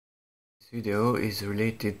Video is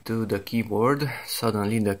related to the keyboard.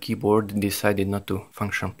 Suddenly the keyboard decided not to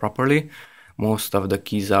function properly. Most of the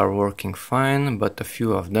keys are working fine, but a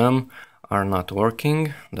few of them are not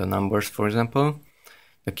working. The numbers, for example.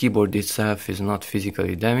 The keyboard itself is not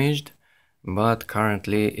physically damaged, but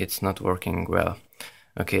currently it's not working well.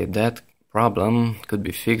 Okay, that problem could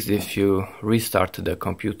be fixed if you restart the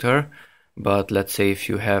computer, but let's say if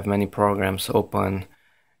you have many programs open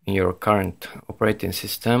in your current operating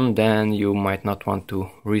system, then you might not want to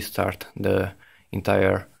restart the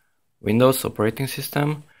entire Windows operating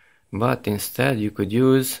system, but instead you could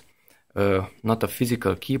use not a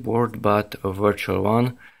physical keyboard but a virtual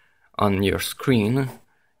one on your screen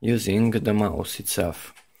using the mouse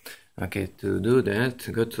itself. Okay, to do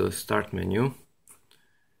that, go to the Start menu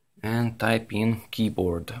and type in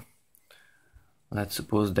keyboard. Let's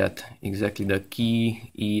suppose that exactly the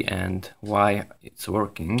key E and Y it's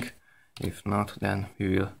working. If not, then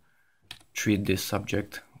we will treat this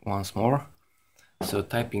subject once more. So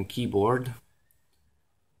type in keyboard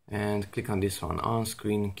and click on this one,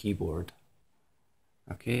 on-screen keyboard.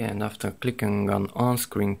 Okay, and after clicking on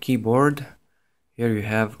on-screen keyboard, here you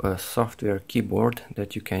have a software keyboard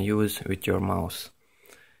that you can use with your mouse.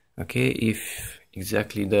 Okay, if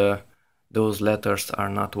exactly those letters are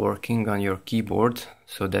not working on your keyboard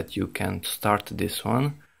so that you can start this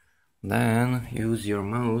one, then use your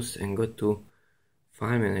mouse and go to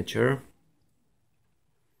File Manager,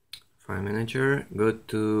 go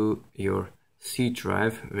to your C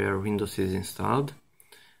drive where Windows is installed.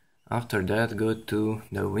 After that, go to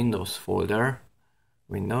the Windows folder,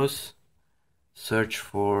 Windows, search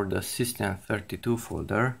for the System32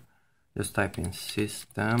 folder, just type in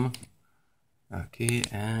System. Okay,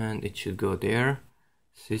 and it should go there,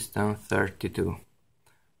 System32.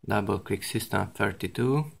 Double click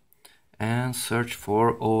System32 and search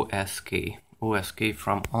for osk. Osk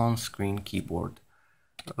from on-screen keyboard.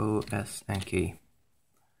 osk.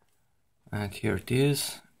 And here it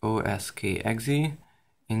is, osk.exe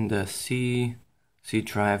in the C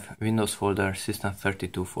drive Windows folder,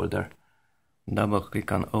 System32 folder. Double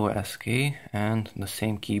click on osk and the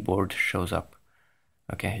same keyboard shows up.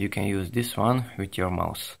 Okay, you can use this one with your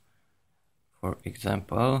mouse. For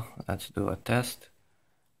example, let's do a test.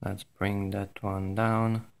 Let's bring that one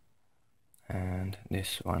down and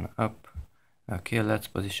this one up. Okay, let's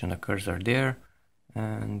position the cursor there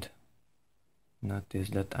and notice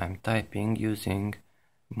that I'm typing using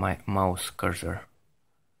my mouse cursor.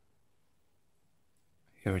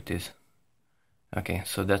 Here it is. Okay,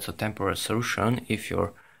 so that's a temporary solution if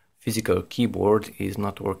your physical keyboard is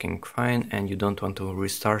not working fine and you don't want to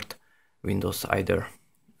restart Windows either.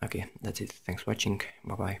 Okay, that's it. Thanks for watching.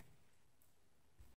 Bye bye.